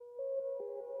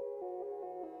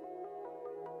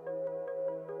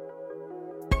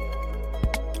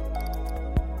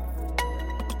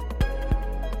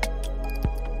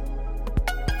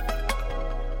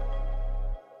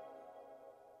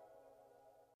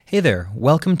Hey there,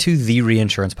 welcome to the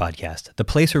Reinsurance Podcast, the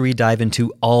place where we dive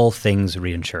into all things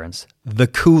reinsurance, the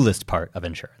coolest part of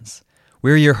insurance.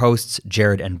 We're your hosts,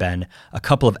 Jared and Ben, a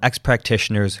couple of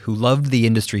ex-practitioners who loved the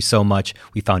industry so much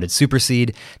we founded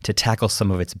Superseed to tackle some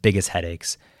of its biggest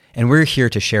headaches. And we're here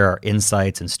to share our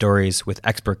insights and stories with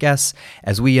expert guests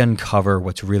as we uncover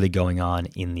what's really going on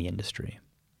in the industry.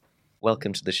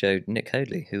 Welcome to the show, Nick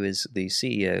Hoadley, who is the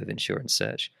CEO of Insurance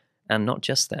Search, and not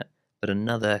just that, but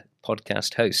another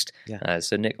podcast host. Yeah.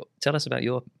 So Nick, tell us about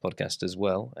your podcast as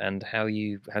well and how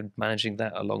you have managing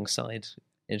that alongside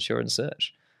Insurance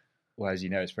Search. Well, as you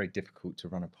know, it's very difficult to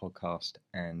run a podcast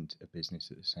and a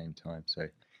business at the same time. So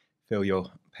feel your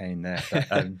pain there.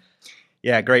 But,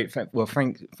 yeah, great. Well,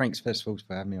 thanks first of all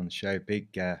for having me on the show. Big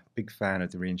fan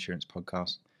of the Reinsurance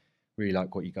Podcast. Really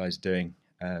like what you guys are doing.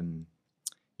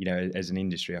 As an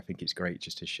industry, I think it's great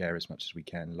just to share as much as we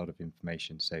can, a lot of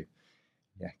information. So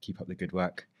yeah, keep up the good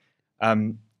work.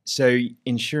 So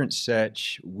Insurance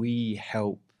Search, we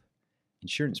help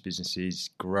insurance businesses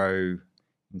grow,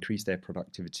 increase their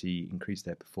productivity, increase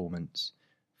their performance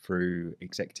through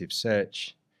executive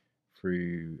search,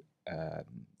 through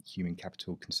human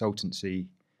capital consultancy,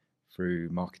 through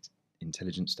market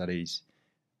intelligence studies.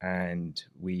 And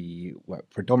we work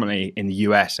predominantly in the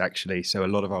US, actually. So a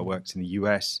lot of our work's in the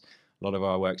US, a lot of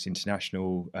our work's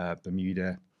international,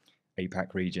 Bermuda,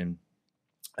 APAC region.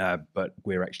 But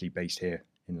we're actually based here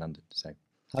in London. So,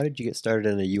 how did you get started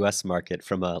in the U.S. market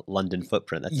from a London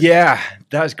footprint?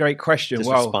 That's a great question. Just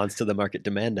response to the market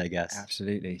demand, I guess.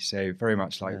 Absolutely. So very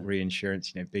much like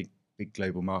reinsurance, big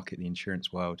global market, the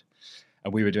insurance world.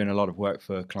 And we were doing a lot of work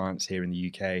for clients here in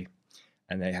the UK,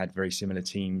 and they had very similar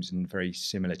teams and very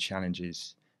similar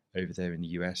challenges over there in the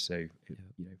US. So,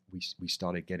 we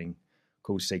started getting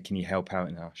calls to say, can you help out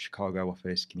in our Chicago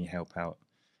office? Can you help out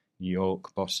New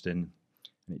York, Boston?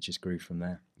 And it just grew from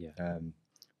there. Yeah.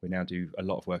 We now do a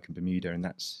lot of work in Bermuda, and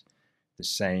that's the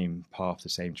same path, the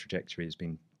same trajectory. Has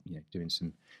been, doing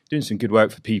some good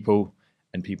work for people,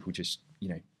 and people just,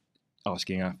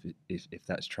 asking us if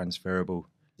that's transferable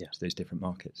to those different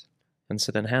markets. And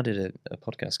so then, how did a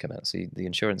podcast come out? So the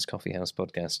Insurance Coffee House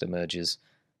podcast emerges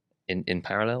in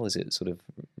parallel. Is it sort of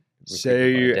by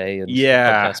day and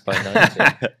podcast by night?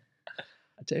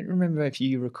 I don't remember if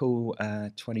you recall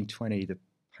 2020, the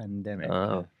pandemic.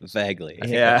 Oh, vaguely.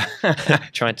 Yeah.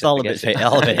 Trying to all a bit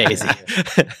hazy.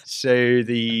 So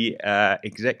the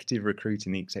executive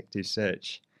recruiting, the executive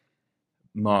search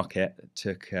market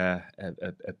took a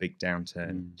big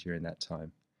downturn during that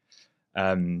time.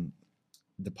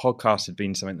 The podcast had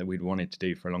been something that we'd wanted to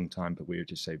do for a long time, but we were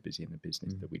just so busy in the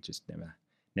business that we just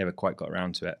never quite got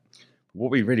around to it. But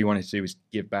what we really wanted to do was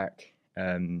give back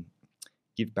to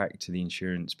the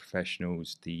insurance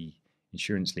professionals, the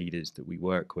insurance leaders that we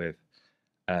work with,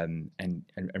 and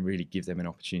really give them an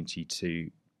opportunity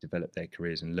to develop their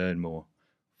careers and learn more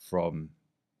from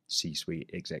C-suite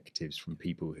executives, from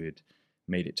people who had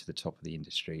made it to the top of the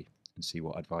industry, and see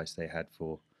what advice they had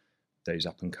for those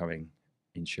up and coming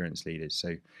insurance leaders.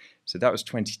 So that was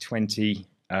 2020.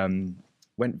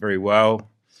 Went very well.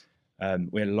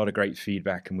 We had a lot of great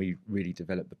feedback, and we really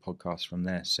developed the podcast from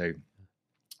there. So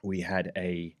we had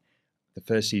the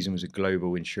first season was a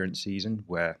global insurance season,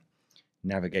 where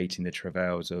navigating the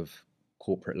travails of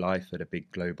corporate life at a big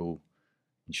global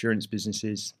insurance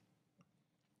businesses.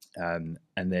 And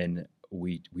then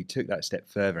we took that step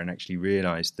further and actually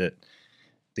realized that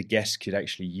the guests could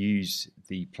actually use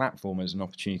the platform as an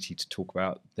opportunity to talk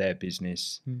about their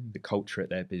business, the culture at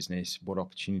their business, what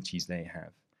opportunities they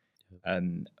have.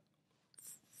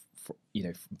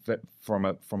 From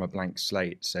a blank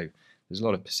slate. So there's a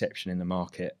lot of perception in the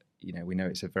market. We know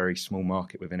it's a very small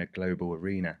market within a global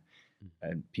arena,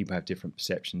 and people have different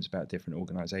perceptions about different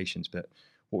organizations. But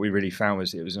what we really found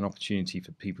was it was an opportunity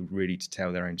for people really to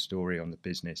tell their own story on the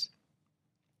business.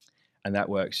 And that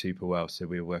worked super well. So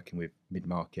we were working with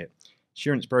mid-market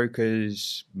insurance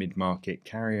brokers, mid-market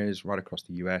carriers right across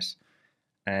the US.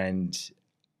 And,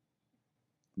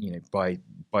 by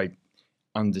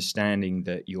understanding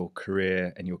that your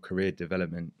career and your career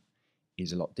development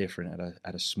is a lot different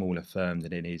at a smaller firm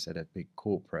than it is at a big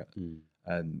corporate,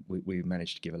 we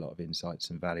managed to give a lot of insights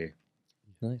and value.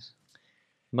 Nice.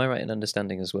 Am I right in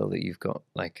understanding as well that you've got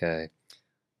like a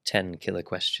 10 killer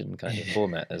question kind of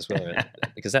format as well?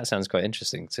 Because that sounds quite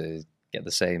interesting to get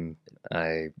the same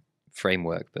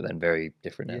framework, but then very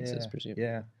different answers, presumably.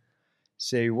 Yeah.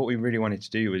 So what we really wanted to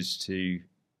do was to,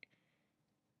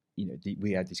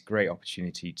 we had this great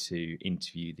opportunity to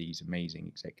interview these amazing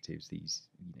executives, these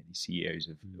CEOs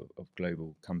of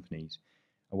global companies.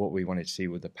 And what we wanted to see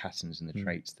were the patterns and the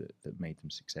traits that made them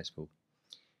successful.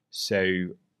 So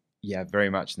yeah, very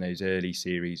much in those early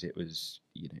series, it was,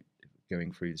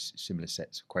 going through similar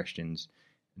sets of questions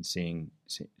and seeing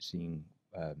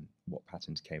what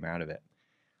patterns came out of it.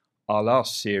 Our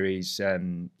last series, so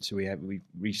we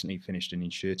recently finished an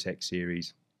InsurTech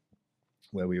series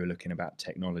where we were looking about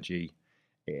technology,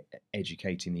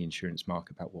 educating the insurance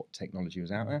market about what technology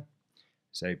was out there.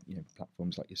 So,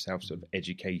 platforms like yourself sort of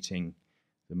educating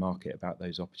the market about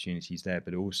those opportunities there,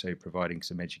 but also providing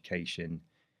some education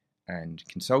and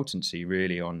consultancy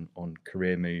really on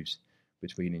career moves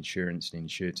between insurance and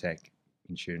InsurTech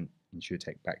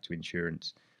back to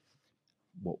insurance,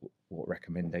 what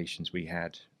recommendations we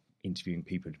had, interviewing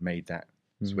people who'd made that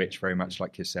switch very much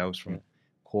like yourselves from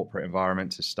corporate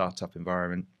environment to startup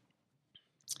environment.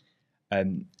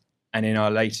 And in our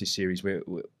latest series,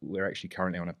 we're actually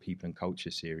currently on a people and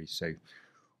culture series. So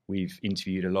we've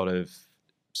interviewed a lot of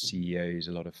CEOs,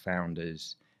 a lot of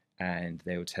founders, and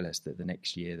they will tell us that the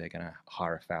next year they're going to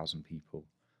hire 1,000 people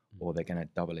or they're going to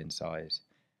double in size.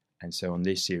 And so on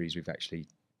this series, we've actually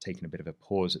taken a bit of a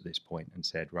pause at this point and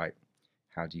said, right,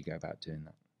 how do you go about doing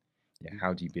that? Yeah,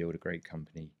 how do you build a great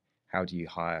company? How do you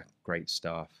hire great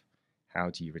staff? How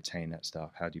do you retain that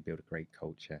staff? How do you build a great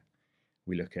culture?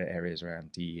 We look at areas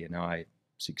around DE&I,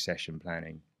 succession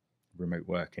planning, remote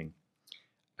working.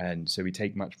 And so we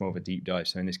take much more of a deep dive.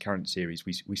 So in this current series,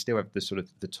 we still have the sort of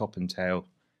the top and tail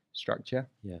structure.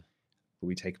 Yeah. But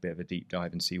we take a bit of a deep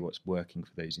dive and see what's working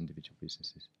for those individual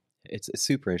businesses. It's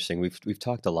super interesting. We've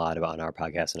talked a lot about on our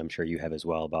podcast, and I'm sure you have as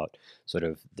well, about sort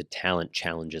of the talent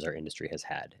challenges our industry has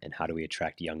had, and how do we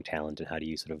attract young talent, and how do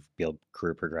you sort of build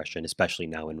career progression, especially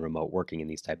now in remote working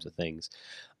and these types of things.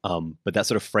 But that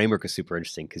sort of framework is super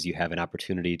interesting because you have an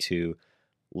opportunity to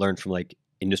learn from like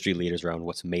industry leaders around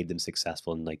what's made them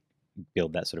successful and like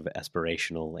build that sort of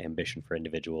aspirational ambition for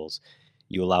individuals.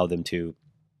 You allow them to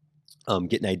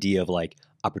get an idea of like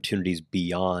opportunities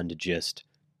beyond just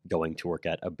going to work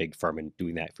at a big firm and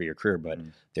doing that for your career, but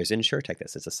there's InsurTech that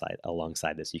sits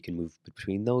alongside this. You can move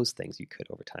between those things you could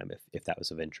over time if that was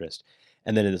of interest.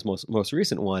 And then in this most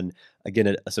recent one,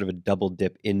 again, a sort of a double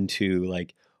dip into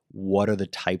like, what are the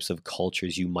types of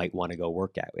cultures you might want to go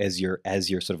work at as you're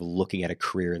sort of looking at a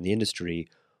career in the industry?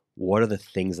 What are the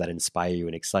things that inspire you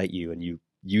and excite you? And you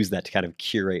use that to kind of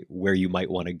curate where you might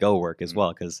want to go work as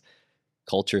well, because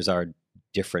cultures are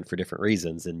different for different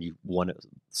reasons, and you want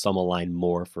some align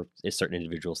more for certain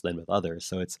individuals than with others.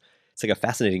 So it's like a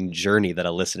fascinating journey that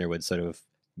a listener would sort of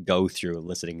go through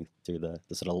listening through the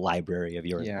sort of library of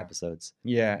your episodes.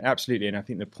 Yeah, absolutely. And I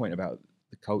think the point about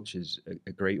the culture is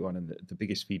a great one. And the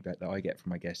biggest feedback that I get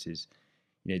from my guests is,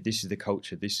 this is the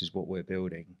culture, this is what we're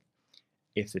building.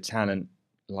 If the talent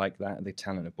like that, the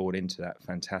talent are bought into that,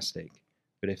 fantastic.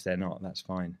 But if they're not, that's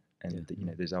fine. And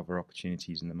there's other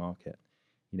opportunities in the market.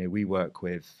 We work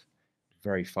with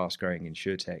very fast-growing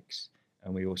insurtechs,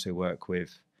 and we also work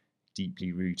with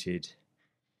deeply rooted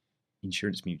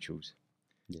insurance mutuals.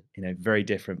 Very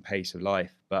different pace of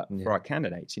life. But for our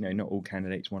candidates, not all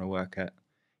candidates want to work at,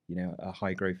 a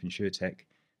high-growth insurtech.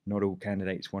 Not all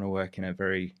candidates want to work in a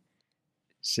very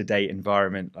sedate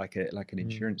environment like an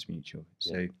insurance mutual.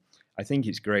 So I think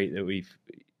it's great that we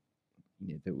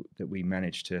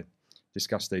managed to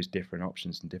discuss those different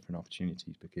options and different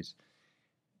opportunities, because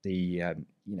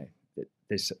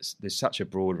there's such a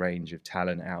broad range of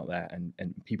talent out there, and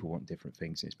people want different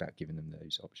things. It's about giving them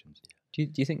those options. Do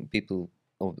you think people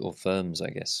or firms, I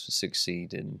guess,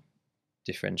 succeed in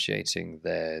differentiating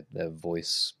their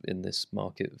voice in this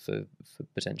market for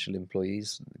potential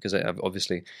employees? Because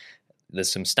obviously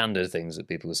there's some standard things that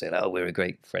people will say, oh, we're a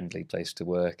great friendly place to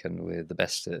work and we're the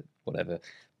best at whatever.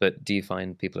 But do you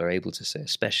find people are able to say,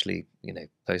 especially,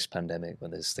 post-pandemic, when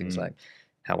there's things like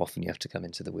how often you have to come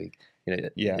into the week,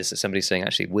 is somebody saying,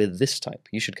 actually, we're this type,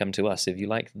 you should come to us if you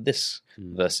like this,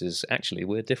 versus actually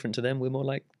we're different to them, we're more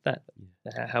like that.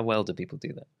 How well do people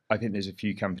do that? I think there's a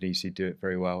few companies who do it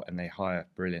very well and they hire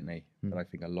brilliantly, but I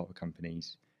think a lot of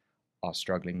companies are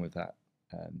struggling with that.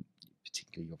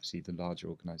 Particularly, obviously, the larger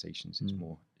organisations, it's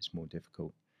more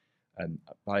difficult.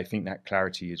 But I think that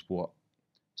clarity is what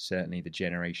certainly the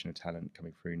generation of talent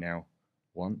coming through now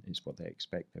want. Is what they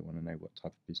expect. They want to know what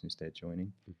type of business they're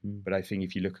joining. But I think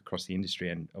if you look across the industry,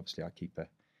 and obviously I keep a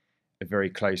very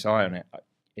close eye on it,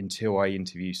 until I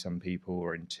interview some people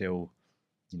or until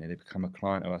they become a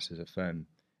client of us as a firm,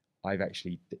 I've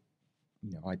actually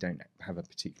I don't have a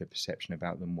particular perception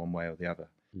about them one way or the other.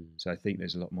 So I think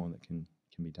there's a lot more that can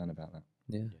be done about that.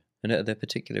 Yeah. And are there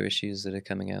particular issues that are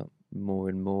coming out more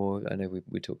and more? I know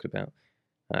we talked about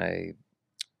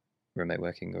remote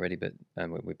working already, but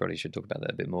we probably should talk about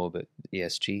that a bit more. But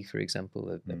ESG, for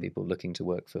example, are people looking to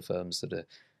work for firms that are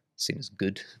seen as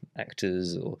good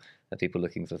actors, or are people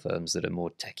looking for firms that are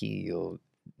more techy, or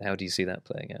how do you see that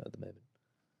playing out at the moment?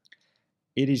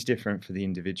 It is different for the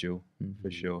individual,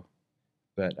 for sure.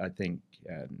 But I think,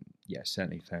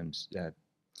 certainly firms,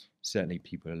 certainly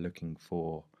people are looking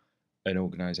for an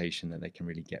organisation that they can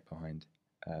really get behind,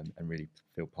 and really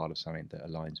feel part of something that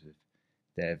aligns with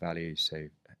their values. So,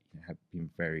 have been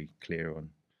very clear on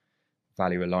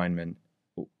value alignment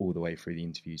all the way through the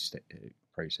interview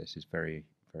process is very,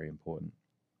 very important.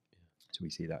 So we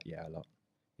see that, a lot.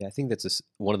 Yeah, I think that's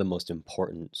one of the most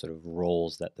important sort of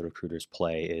roles that the recruiters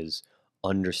play is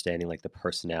understanding like the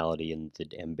personality and the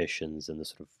ambitions and the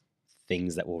sort of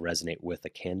things that will resonate with a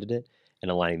candidate and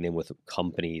aligning them with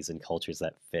companies and cultures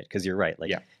that fit. Because you're right,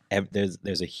 like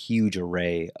there's a huge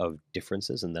array of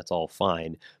differences, and that's all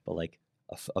fine. But like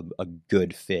a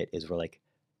good fit is where like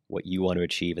what you want to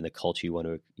achieve and the culture you want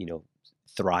to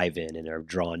thrive in and are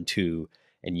drawn to,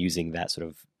 and using that sort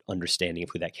of understanding of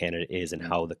who that candidate is and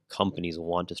how the companies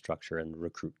want to structure and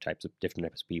recruit different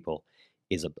types of people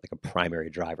is like a primary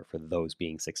driver for those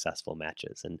being successful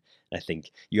matches. And I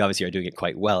think you obviously are doing it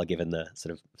quite well given the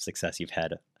sort of success you've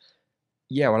had.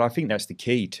 Yeah, well, I think that's the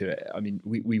key to it. I mean,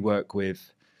 we work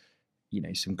with,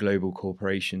 some global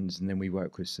corporations, and then we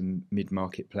work with some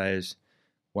mid-market players.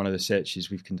 One of the searches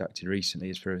we've conducted recently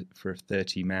is for a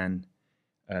 30-man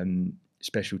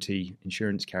specialty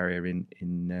insurance carrier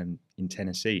in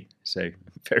Tennessee. So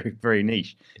very, very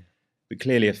niche. Yeah. But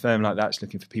clearly a firm like that's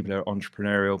looking for people who are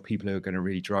entrepreneurial, people who are going to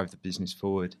really drive the business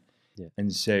forward. Yeah.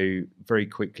 And so very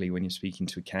quickly when you're speaking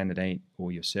to a candidate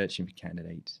or you're searching for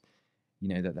candidates,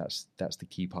 that's the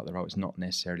key part of the role. It's not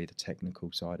necessarily the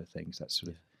technical side of things. That's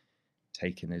sort of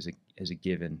taken as a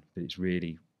given, but it's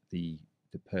really the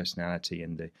personality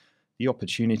and the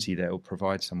opportunity that will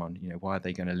provide someone. Why are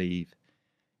they going to leave?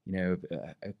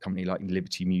 A company like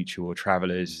Liberty Mutual or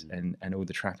Travelers and all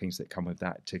the trappings that come with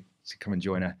that to come and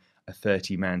join a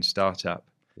 30-man startup.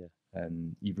 Yeah.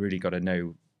 You've really got to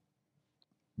know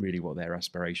really what their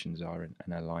aspirations are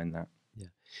and align that. Yeah.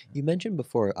 You mentioned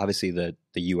before, obviously the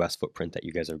US footprint that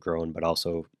you guys have grown, but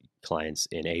also clients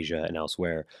in Asia and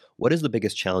elsewhere. What is the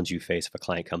biggest challenge you face if a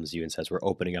client comes to you and says, we're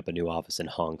opening up a new office in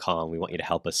Hong Kong, we want you to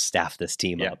help us staff this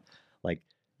team up? Like,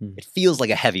 it feels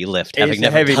like a heavy lift having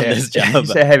never done this job.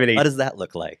 It's a heavy lift. What does that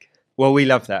look like? Well, we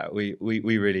love that. We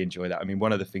really enjoy that. I mean,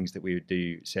 one of the things that we would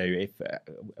do, so if,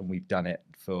 and we've done it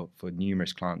for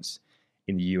numerous clients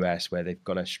in the US where they've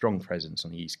got a strong presence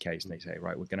on the East Coast, and they say,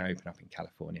 right, we're going to open up in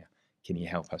California. Can you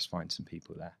help us find some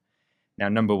people there? Now,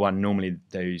 number one, normally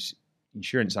those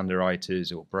insurance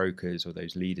underwriters or brokers or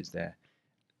those leaders there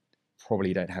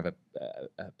probably don't have a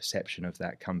perception of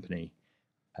that company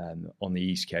on the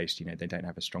East Coast. They don't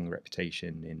have a strong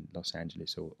reputation in Los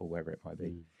Angeles or wherever it might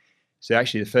be. So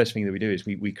actually the first thing that we do is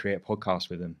we create a podcast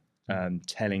with them,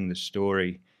 telling the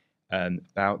story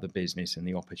about the business and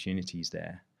the opportunities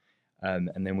there.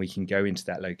 And then we can go into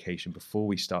that location. Before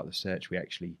we start the search, we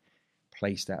actually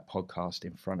place that podcast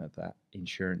in front of that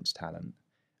insurance talent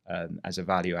as a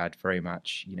value add. Very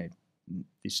much,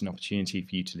 it's an opportunity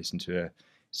for you to listen to a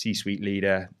C-suite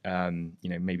leader,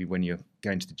 maybe when you're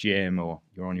going to the gym or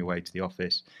you're on your way to the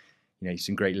office,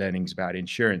 some great learnings about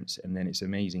insurance. And then it's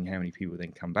amazing how many people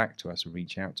then come back to us and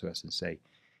reach out to us and say,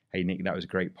 hey, Nick, that was a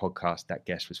great podcast. That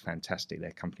guest was fantastic.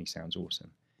 Their company sounds awesome.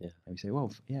 Yeah. And we say,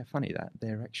 well, yeah, funny that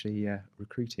they're actually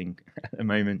recruiting at the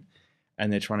moment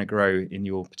and they're trying to grow in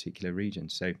your particular region.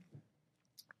 So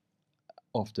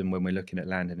often when we're looking at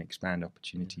land and expand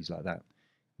opportunities like that,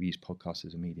 we use podcasts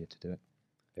as a media to do it.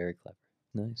 Very clever.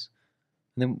 Nice.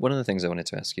 And then one of the things I wanted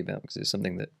to ask you about, because it's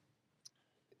something that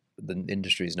the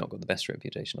industry has not got the best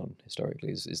reputation on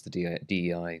historically, is the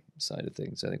DEI side of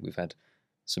things. I think we've had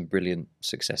some brilliant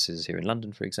successes here in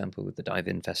London, for example, with the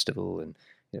Dive-In Festival and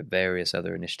various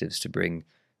other initiatives to bring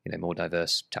more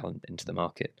diverse talent into the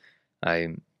market.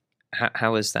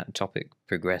 How has that topic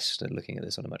progressed? Looking at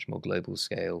this on a much more global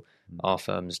scale, are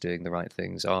firms doing the right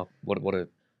things? What are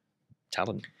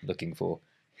talent looking for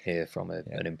here from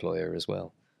an employer as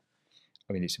well?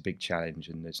 I mean, it's a big challenge,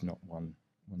 and there's not one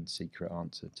secret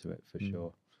answer to it for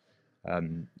sure.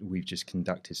 We've just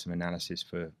conducted some analysis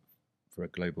for a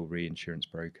global reinsurance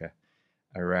broker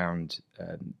around,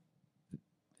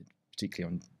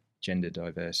 particularly on gender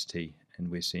diversity,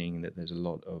 and we're seeing that there's a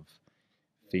lot of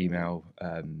female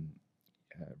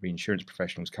reinsurance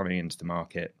professionals coming into the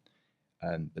market,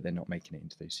 but they're not making it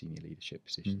into those senior leadership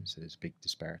positions. So there's a big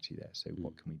disparity there. So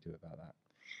what can we do about that?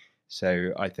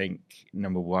 So I think,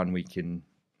 number one, we can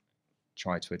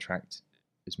try to attract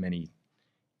as many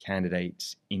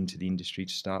candidates into the industry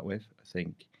to start with. I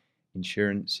think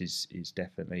insurance is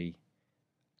definitely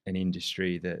an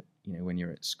industry that when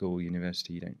you're at school,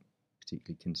 university, you don't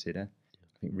particularly consider.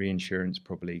 I think reinsurance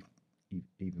probably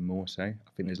even more so.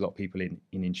 I think there's a lot of people in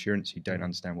insurance who don't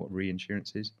understand what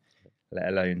reinsurance is, let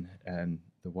alone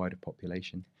the wider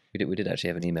population. We did actually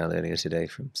have an email earlier today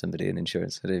from somebody in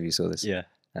insurance. I don't know if you saw this. Yeah.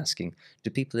 Asking, do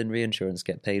people in reinsurance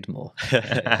get paid more?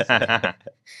 That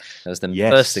was the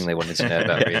Yes. first thing they wanted to know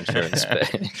about reinsurance.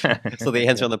 But So the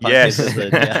answer on the podcast Yes. is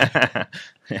that,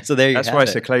 yeah. So there you That's have why it.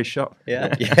 it's a closed shop.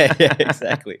 Yeah,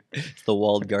 exactly. It's the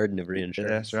walled garden of reinsurance.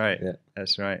 That's right. Yeah.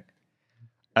 That's right.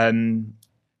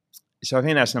 So I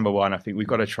think that's number one. I think we've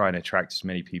got to try and attract as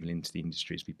many people into the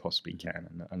industry as we possibly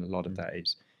can. And a lot of that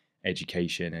is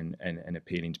education and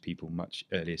appealing to people much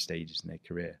earlier stages in their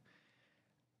career.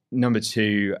 Number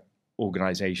two,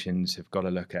 organizations have got to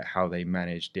look at how they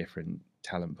manage different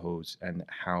talent pools and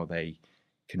how they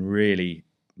can really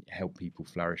help people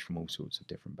flourish from all sorts of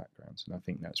different backgrounds. And I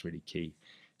think that's really key.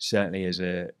 Certainly as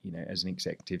an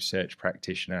executive search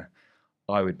practitioner,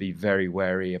 I would be very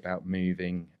wary about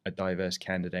moving a diverse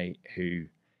candidate who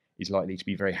is likely to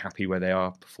be very happy where they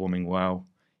are, performing well,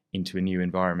 into a new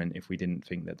environment if we didn't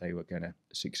think that they were going to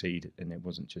succeed and it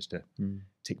wasn't just a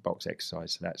tick box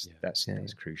exercise. So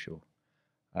that's crucial.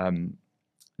 And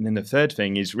then the third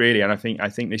thing is really, and I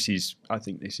think this is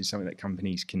something that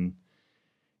companies can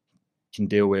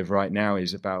deal with right now,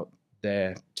 is about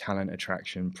their talent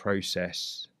attraction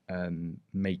process,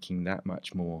 making that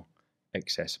much more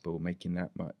accessible, making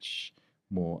that much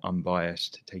more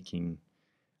unbiased. Taking,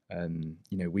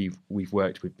 we've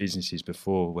worked with businesses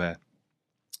before where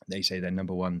they say their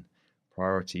number one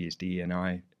priority is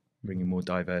DE&I, bringing more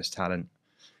diverse talent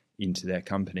into their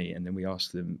company, and then we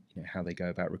ask them how they go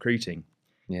about recruiting.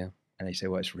 Yeah, and they say,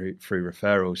 well, it's through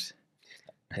referrals.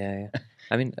 Yeah.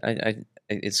 I mean,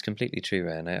 it's completely true,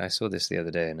 Ray. And I saw this the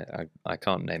other day, and I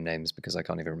can't name names because I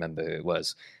can't even remember who it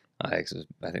was. I think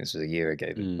this was a year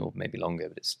ago, or maybe longer,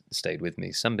 but it's stayed with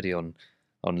me. Somebody on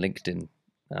LinkedIn,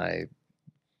 I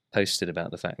posted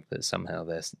about the fact that somehow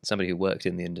there's somebody who worked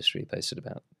in the industry posted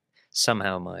about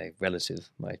somehow my relative,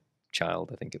 my child,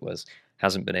 I think it was,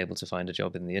 hasn't been able to find a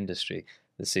job in the industry.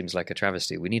 This seems like a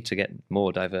travesty. We need to get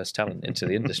more diverse talent into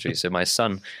the industry. So my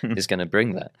son is going to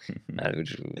bring that,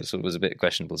 which was a bit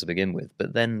questionable to begin with.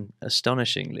 But then,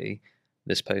 astonishingly,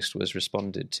 this post was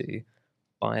responded to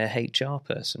by a HR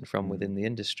person from within the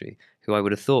industry, who I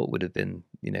would have thought would have been,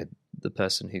 the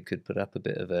person who could put up a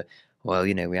bit of a, well,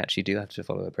 we actually do have to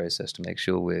follow a process to make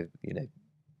sure we're,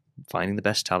 finding the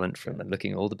best talent from and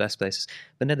looking at all the best places.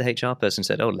 But no, the HR person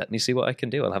said, oh, let me see what I can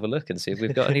do. I'll have a look and see if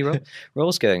we've got any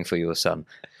roles going for your son.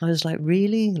 I was like,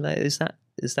 really? Like, is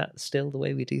that still the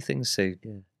way we do things? So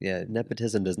yeah,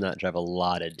 nepotism does not drive a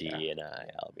lot of D&I,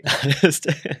 I'll be honest.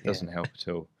 It doesn't help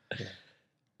at all.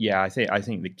 Yeah, I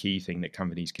think the key thing that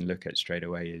companies can look at straight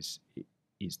away is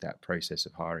that process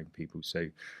of hiring people. So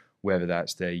whether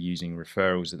that's they're using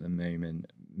referrals at the moment,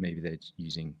 maybe they're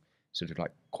using sort of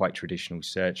like quite traditional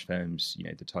search firms,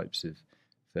 the types of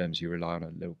firms you rely on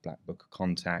a little black book of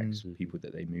contacts, people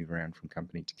that they move around from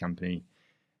company to company.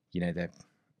 They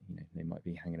might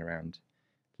be hanging around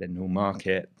Leadenhall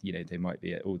Market. They might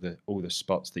be at all the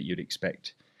spots that you'd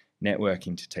expect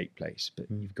networking to take place. But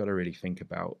you've got to really think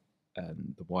about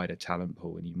the wider talent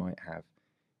pool, and you might have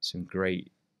some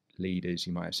great leaders,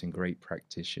 you might have some great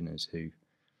practitioners who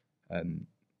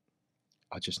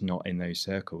are just not in those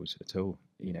circles at all,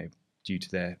 due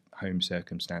to their home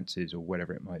circumstances or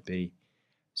whatever it might be.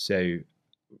 So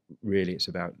really it's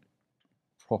about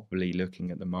properly looking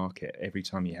at the market every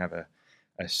time you have a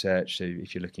search. So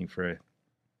if you're looking for a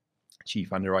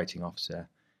chief underwriting officer,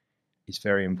 it's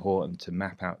very important to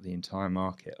map out the entire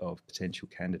market of potential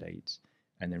candidates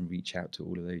and then reach out to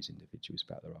all of those individuals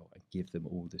about the role and give them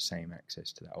all the same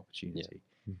access to that opportunity.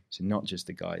 So not just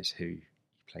the guys who you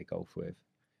play golf with,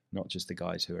 not just the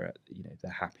guys who are at the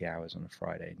happy hours on a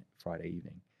Friday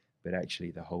evening, but actually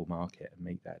the whole market, and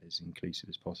make that as inclusive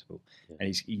as possible. And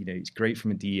it's great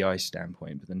from a DEI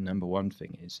standpoint, but the number one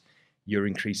thing is you're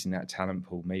increasing that talent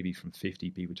pool maybe from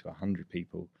 50 people to 100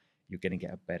 people. You're going to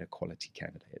get a better quality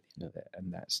candidate at the end of it,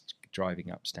 and that's driving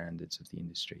up standards of the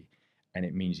industry. And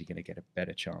it means you're going to get a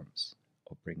better chance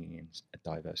of bringing in a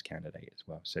diverse candidate as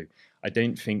well. So I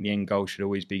don't think the end goal should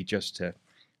always be just to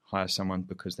hire someone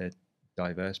because they're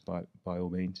diverse by all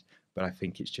means, but I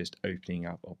think it's just opening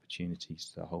up opportunities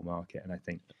to the whole market. And I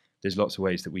think there's lots of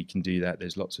ways that we can do that.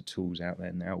 There's lots of tools out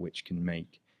there now which can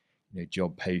make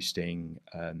job posting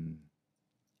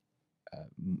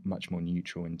much more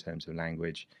neutral in terms of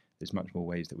language. There's much more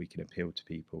ways that we can appeal to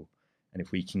people, and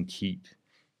if we can keep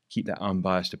that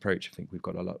unbiased approach, I think we've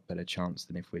got a lot better chance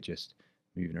than if we're just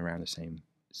moving around the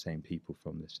same people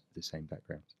from the same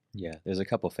backgrounds. Yeah, there's a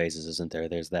couple phases, isn't there?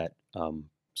 There's that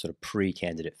sort of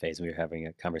pre-candidate phase. We were having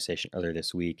a conversation earlier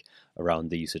this week around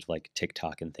the usage of like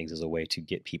TikTok and things as a way to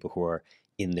get people who are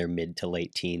in their mid to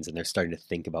late teens and they're starting to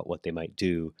think about what they might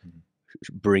do,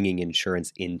 bringing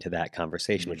insurance into that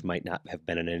conversation, which might not have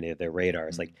been on any of their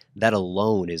radars. Like that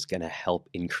alone is going to help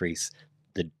increase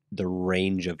the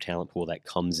range of talent pool that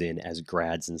comes in as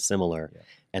grads and similar. Yeah.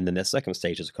 And then the second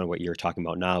stage is kind of what you're talking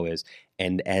about now is,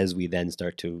 and as we then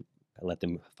start to let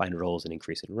them find roles and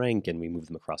increase in rank and we move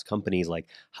them across companies, like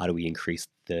how do we increase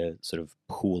the sort of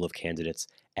pool of candidates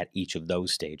at each of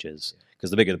those stages?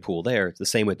 Because the bigger the pool there, it's the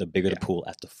same way the bigger the pool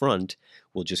at the front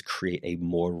will just create a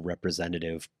more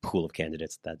representative pool of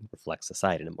candidates that reflects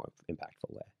society in a more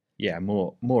impactful way. Yeah,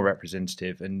 more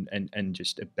representative and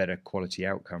just a better quality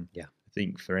outcome. Yeah. I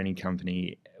think for any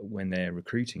company, when they're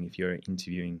recruiting, if you're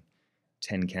interviewing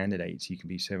 10 candidates, you can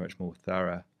be so much more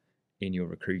thorough in your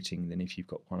recruiting than if you've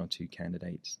got one or two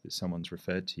candidates that someone's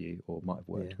referred to you or might have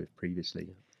worked with previously.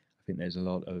 Yeah. I think there's a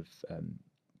lot of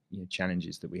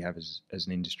challenges that we have as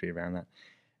an industry around that.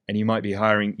 And you might be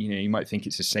hiring, you might think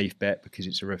it's a safe bet because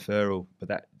it's a referral, but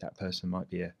that person might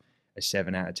be a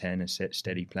 7 out of 10, a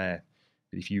steady player.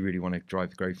 But if you really want to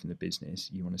drive the growth in the business,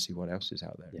 you want to see what else is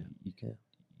out there. Yeah.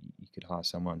 You could hire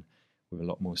someone with a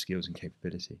lot more skills and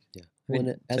capabilities. Yeah.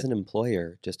 Well, as an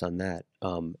employer, just on that,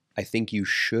 I think you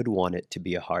should want it to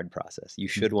be a hard process. You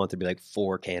should want to be like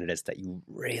 4 candidates that you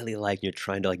really like. And you're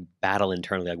trying to like battle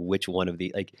internally, like which one of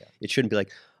the it shouldn't be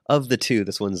like of the 2,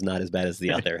 this one's not as bad as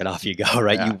the other, and off you go.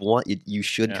 Right? Yeah. You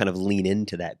should kind of lean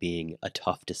into that being a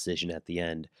tough decision at the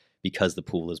end because the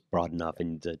pool is broad enough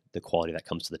and the quality that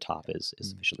comes to the top is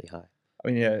sufficiently high. I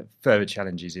mean, further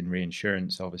challenges in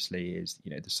reinsurance, obviously, is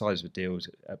the size of the deals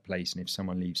at place, and if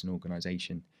someone leaves an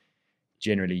organisation,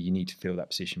 generally you need to fill that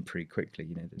position pretty quickly.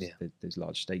 There's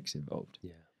large stakes involved.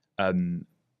 Yeah.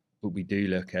 But we do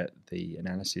look at the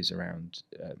analysis around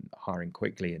hiring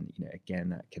quickly, and again,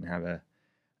 that can have a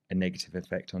negative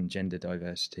effect on gender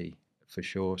diversity for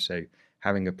sure. So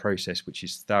having a process which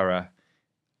is thorough,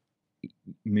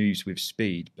 moves with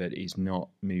speed, but is not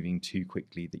moving too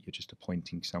quickly that you're just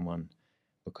appointing someone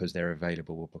because they're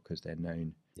available or because they're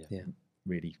known. Yeah.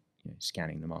 Really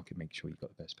scanning the market, making sure you've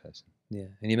got the best person. Yeah.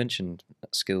 And you mentioned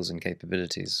skills and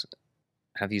capabilities.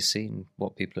 Have you seen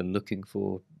what people are looking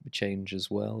for change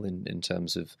as well in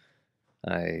terms of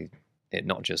it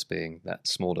not just being that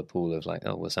smaller pool of like,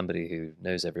 somebody who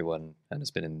knows everyone and has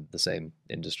been in the same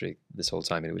industry this whole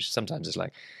time, which sometimes is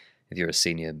like, if you're a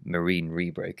senior marine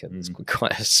rebreaker, there's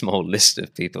quite a small list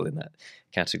of people in that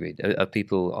category. Are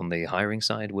people on the hiring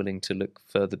side willing to look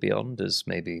further beyond as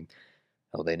maybe,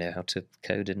 they know how to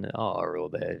code in R, or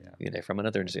they're from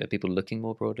another industry? Are people looking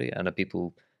more broadly, and are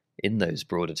people in those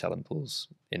broader talent pools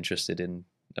interested in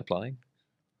applying?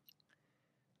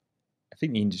 I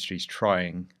think the industry's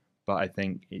trying, but I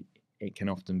think it can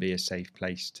often be a safe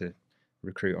place to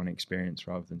recruit on experience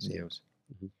rather than skills.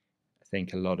 Yeah. I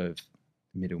think a lot of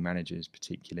middle managers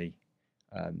particularly,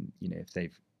 if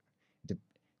they've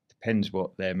depends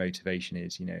what their motivation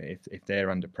is. If they're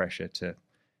under pressure to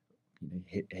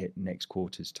hit next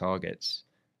quarter's targets,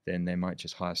 then they might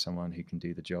just hire someone who can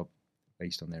do the job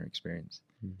based on their experience.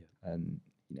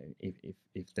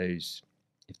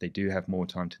 If they do have more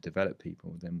time to develop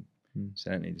people, then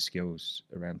certainly the skills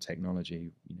around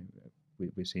technology,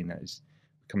 we're seeing that is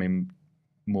becoming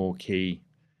more key.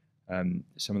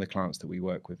 Some of the clients that we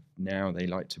work with now, they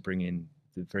like to bring in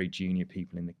the very junior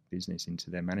people in the business into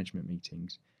their management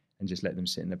meetings and just let them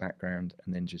sit in the background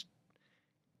and then just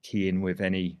key in with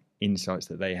any insights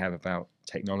that they have about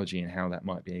technology and how that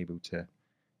might be able to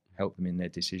help them in their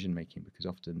decision making, because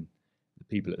often the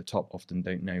people at the top often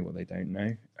don't know what they don't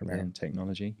know around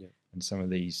technology. Yeah. And some of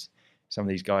these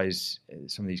guys,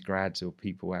 some of these grads or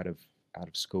people out of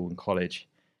school and college,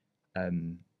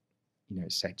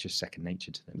 it's just second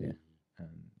nature to them. Yeah.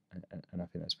 And I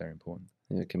think that's very important.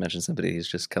 You can imagine somebody who's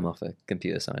just come off a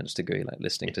computer science degree, like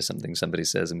listening to something somebody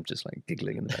says and just like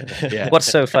giggling in the background. What's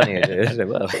so funny?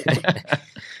 Well,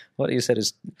 what you said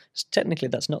is technically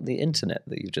that's not the internet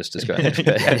that you've just described.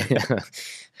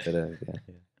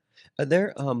 Are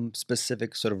there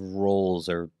specific sort of roles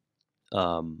or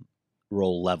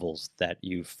role levels that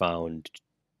you've found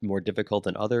more difficult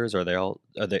than others? Or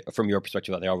are they from your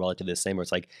perspective, are they all relatively the same? Or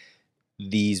it's like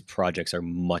these projects are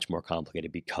much more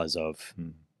complicated because of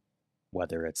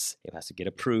whether it has to get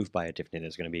approved by a different,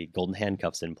 there's going to be golden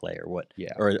handcuffs in play or what?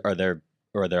 Yeah. Or are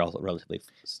they all relatively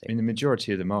stable? I mean, the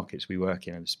majority of the markets we work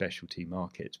in are the specialty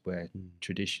markets where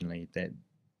traditionally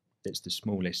that's the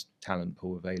smallest talent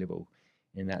pool available.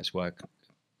 And that's why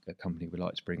a company would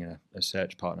like to bring in a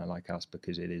search partner like us,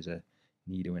 because it is a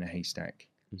needle in a haystack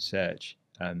search.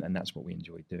 and that's what we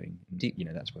enjoy doing.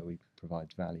 And, that's where we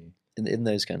provide value. In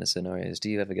those kind of scenarios, do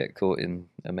you ever get caught in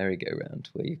a merry-go-round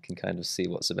where you can kind of see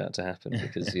what's about to happen?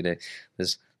 Because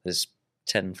there's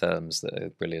 10 firms that are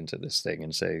brilliant at this thing,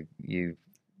 and so you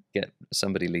get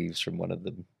somebody leaves from one of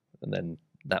them, and then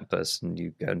that person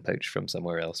you go and poach from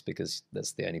somewhere else because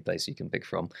that's the only place you can pick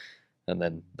from, and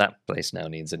then that place now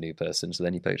needs a new person, so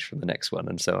then you poach from the next one,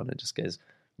 and so on. It just goes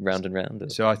round and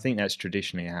round. So I think that's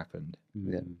traditionally happened.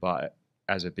 Yeah. But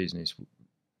as a business,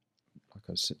 like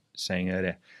I was saying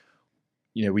earlier,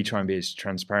 we try and be as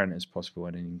transparent as possible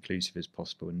and inclusive as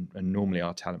possible. And normally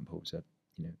our talent pools are,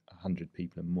 100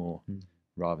 people and more,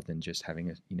 rather than just having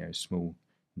a small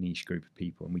niche group of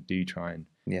people. And we do try and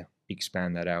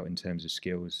expand that out in terms of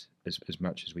skills as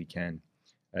much as we can.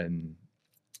 And,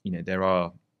 there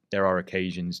are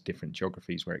occasions, different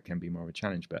geographies where it can be more of a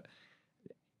challenge, but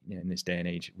in this day and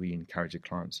age, we encourage the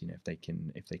clients, if they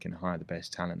can hire the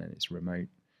best talent and it's remote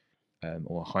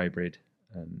or hybrid,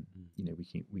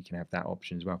 we can have that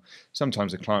option as well.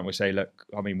 Sometimes the client will say, look,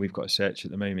 we've got a search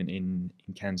at the moment in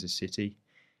Kansas City,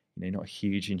 not a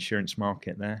huge insurance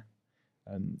market there.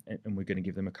 And we're going to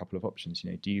give them a couple of options.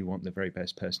 Do you want the very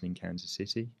best person in Kansas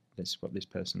City? This is what this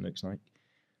person looks like.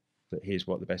 But here's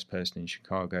what the best person in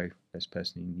Chicago, best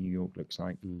person in New York looks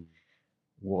like.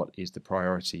 What is the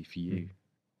priority for you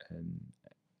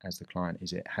as the client?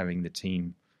 Is it having the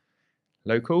team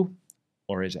local,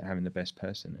 or is it having the best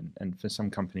person? And for some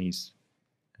companies,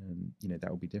 that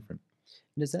will be different.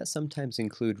 Does that sometimes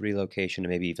include relocation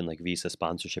and maybe even like visa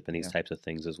sponsorship and these types of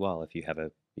things as well? If you have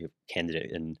a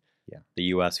candidate in the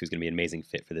U.S. who's going to be an amazing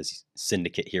fit for this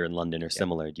syndicate here in London or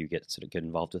similar, do you get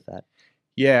involved with that?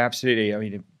 Yeah,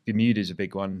 absolutely. Bermuda is a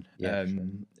big one. Yeah,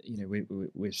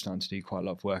 we're starting to do quite a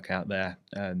lot of work out there,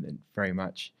 and very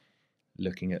much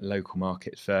looking at local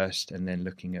markets first, and then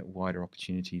looking at wider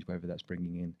opportunities, whether that's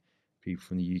bringing in people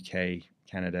from the UK,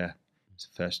 Canada. It's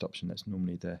the first option. That's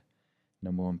normally the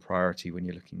number one priority when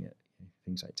you're looking at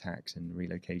things like tax and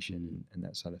relocation and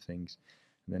that sort of things.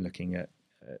 And then looking at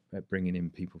bringing in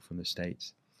people from the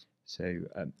States. So,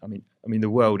 the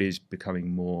world is becoming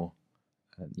more,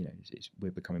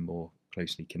 we're becoming more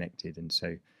closely connected. And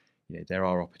so, there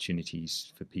are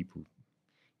opportunities for people,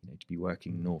 to be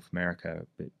working in North America,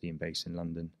 but being based in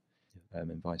London,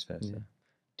 and vice versa. Yeah.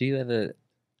 Do you ever,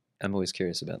 I'm always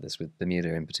curious about this with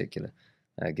Bermuda in particular,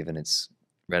 given its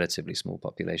relatively small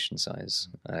population size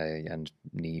and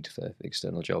need for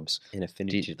external jobs. In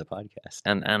affinity to the podcast.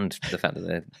 And the fact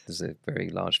that there's a very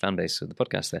large fan base of the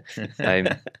podcast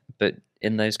there. But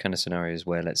in those kind of scenarios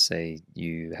where, let's say,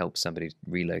 you help somebody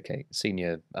relocate,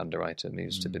 senior underwriter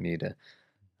moves to Bermuda,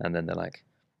 and then they're like,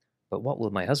 but what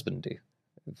will my husband do?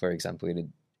 For example,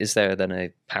 is there then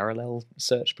a parallel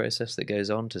search process that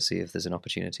goes on to see if there's an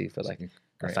opportunity for like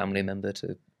a family member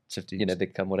to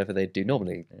become whatever they do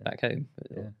normally back home?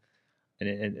 Yeah.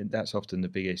 And that's often the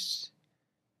biggest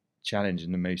challenge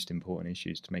and the most important issue,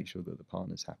 is to make sure that the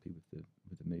partner's happy with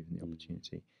the move and the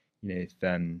opportunity.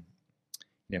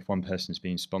 If one person's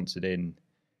being sponsored in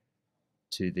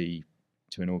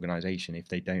to an organisation, if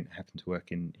they don't happen to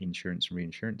work in insurance and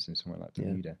reinsurance in somewhere like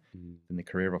Bermuda, then the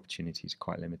career opportunities are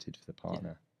quite limited for the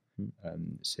partner.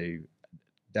 So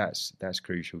that's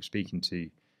crucial. Speaking to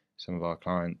some of our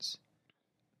clients,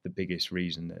 the biggest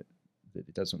reason that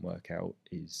it doesn't work out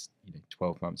is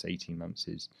 12 months, 18 months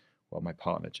is, well, my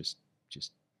partner just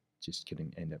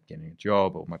couldn't end up getting a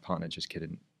job, or my partner just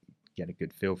couldn't get a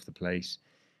good feel for the place.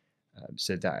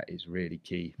 So that is really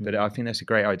key. But I think that's a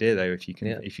great idea, though.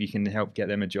 If you can help get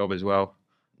them a job as well,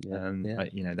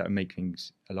 that would make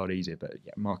things a lot easier. But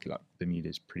a market like Bermuda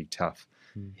is pretty tough.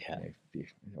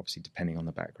 Obviously, depending on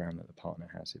the background that the partner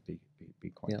has, it'd be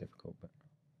quite difficult. But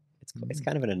it's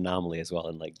kind of an anomaly as well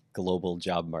in like global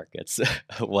job markets.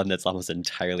 One that's almost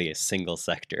entirely a single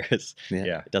sector.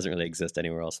 It doesn't really exist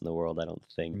anywhere else in the world, I don't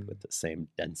think, with the same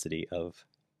density of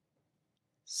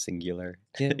singular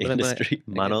industry,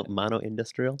 mono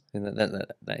industrial. And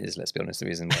that is, let's be honest, the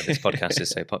reason why this podcast is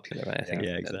so popular, right? I think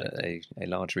exactly. A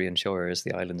large reinsurer is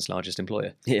the island's largest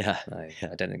employer. I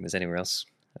don't think there's anywhere else,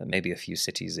 maybe a few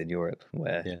cities in Europe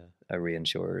where a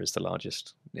reinsurer is the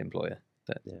largest employer.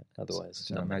 But otherwise,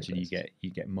 so I imagine you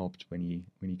get mobbed when you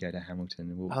go to Hamilton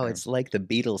and walk. Oh, it's like the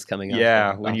Beatles coming up.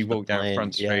 Yeah, when you walk down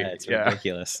Front Street. Yeah, it's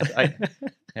ridiculous.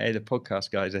 Hey, the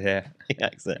podcast guys are here. Yeah,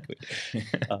 exactly.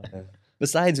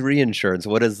 Besides reinsurance,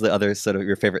 what is the other sort of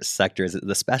your favorite sector? Is it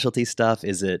the specialty stuff?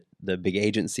 Is it the big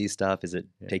agency stuff? Is it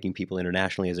taking people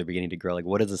internationally as they're beginning to grow? Like,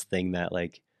 what is this thing that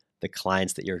like the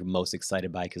clients that you're most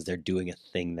excited by because they're doing a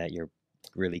thing that you're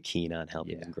really keen on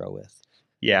helping them grow with?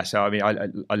 Yeah, so I mean,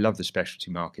 I love the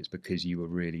specialty markets because you are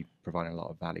really providing a lot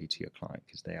of value to your client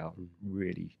because they are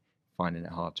really finding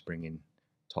it hard to bring in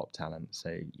top talent.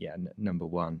 So yeah, number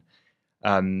one.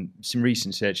 Some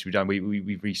recent search we've done.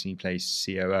 We've recently placed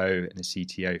COO and a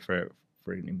CTO for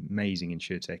an amazing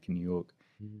insurtech in New York.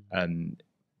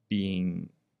 Being,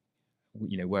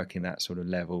 working that sort of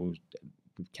level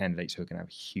with candidates who are going to have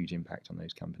a huge impact on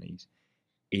those companies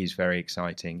is very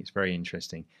exciting. It's very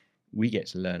interesting. We get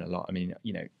to learn a lot. I mean,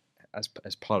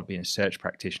 as part of being a search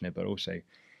practitioner, but also,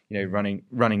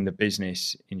 running the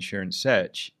business insurance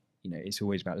search, it's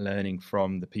always about learning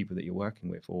from the people that you're working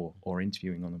with or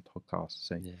interviewing on a podcast.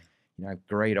 So, a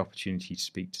great opportunity to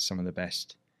speak to some of the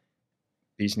best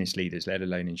business leaders, let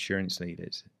alone insurance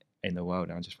leaders in the world.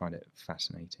 I just find it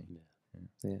fascinating.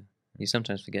 Yeah. You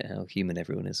sometimes forget how human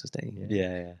everyone is, don't you?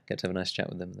 Yeah. Get to have a nice chat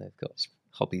with them. They've got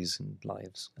hobbies and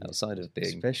lives outside of being...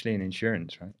 Especially in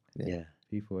insurance, right? Yeah.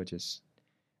 People are just...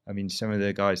 I mean, some of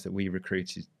the guys that we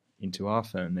recruited into our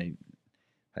firm, they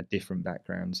had different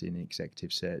backgrounds in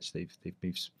executive search. They've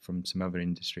moved from some other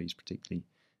industries, particularly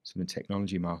some of the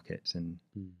technology markets, and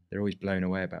they're always blown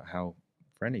away about how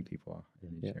friendly people are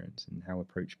in insurance and how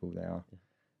approachable they are.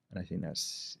 And I think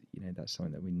that's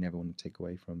something that we never want to take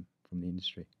away from the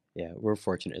industry. Yeah, we're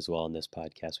fortunate as well on this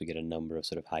podcast. We get a number of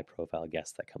sort of high-profile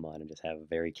guests that come on and just have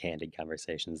very candid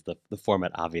conversations. The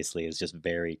format obviously is just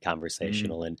very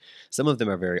conversational, and some of them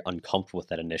are very uncomfortable with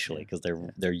that initially because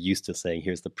they're used to saying,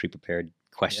 "Here's the pre-prepared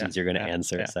questions you're going to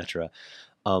answer," etc.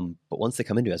 But once they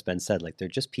come into it, as Ben said, like they're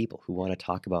just people who want to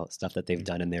talk about stuff that they've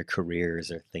done in their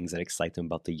careers or things that excite them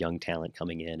about the young talent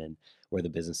coming in and where the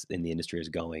business in the industry is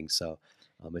going. So.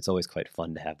 It's always quite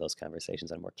fun to have those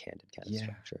conversations on a more candid kind of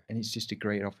structure. And it's just a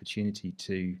great opportunity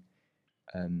to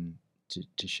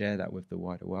share that with the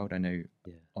wider world. I know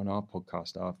on our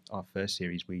podcast, our first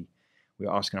series, we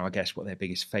were asking our guests what their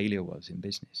biggest failure was in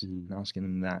business, and asking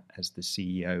them that as the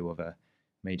CEO of a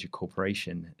major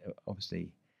corporation. Obviously, it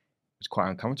was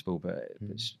quite uncomfortable, but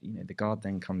the guard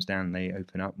then comes down, and they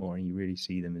open up more, and you really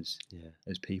see them as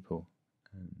people,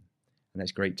 and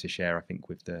that's great to share. I think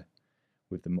with the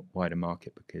wider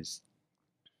market, because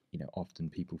often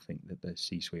people think that the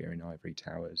C-suite are in ivory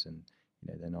towers and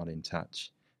they're not in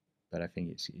touch, but I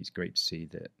think it's great to see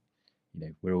that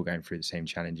we're all going through the same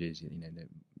challenges.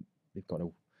 They've got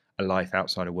a life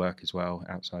outside of work as well,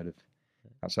 outside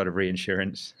of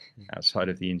reinsurance, outside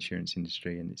of the insurance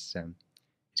industry, and it's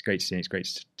great to see. It's great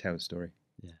to tell the story.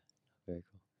 Yeah, very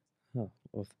cool. Oh,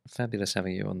 well, fabulous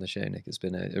having you on the show, Nick. It's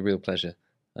been a real pleasure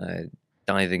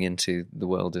diving into the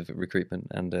world of recruitment,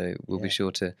 and we'll be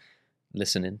sure to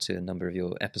listen into a number of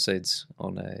your episodes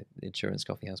on Insurance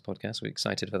Coffee House podcast. We're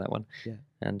excited for that one. Yeah,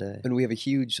 and we have a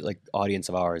huge audience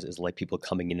of ours is people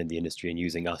coming into the industry and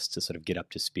using us to sort of get up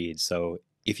to speed. So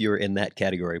if you're in that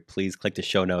category, please click the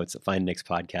show notes, find Nick's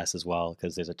podcast as well,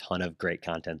 because there's a ton of great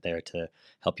content there to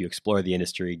help you explore the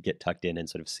industry, get tucked in, and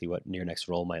sort of see what your next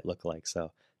role might look like.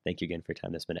 So thank you again for your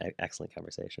time. This has been an excellent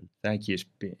conversation. Thank you. It's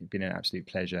been an absolute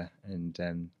pleasure. And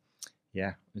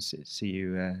we'll see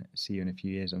you in a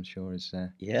few years, I'm sure, as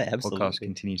the podcast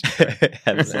continues to grow.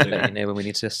 Absolutely. When we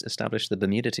need to establish the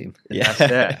Bermuda team. That's it.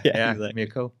 Yeah, exactly. Be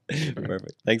cool.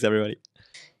 Perfect. Thanks, everybody.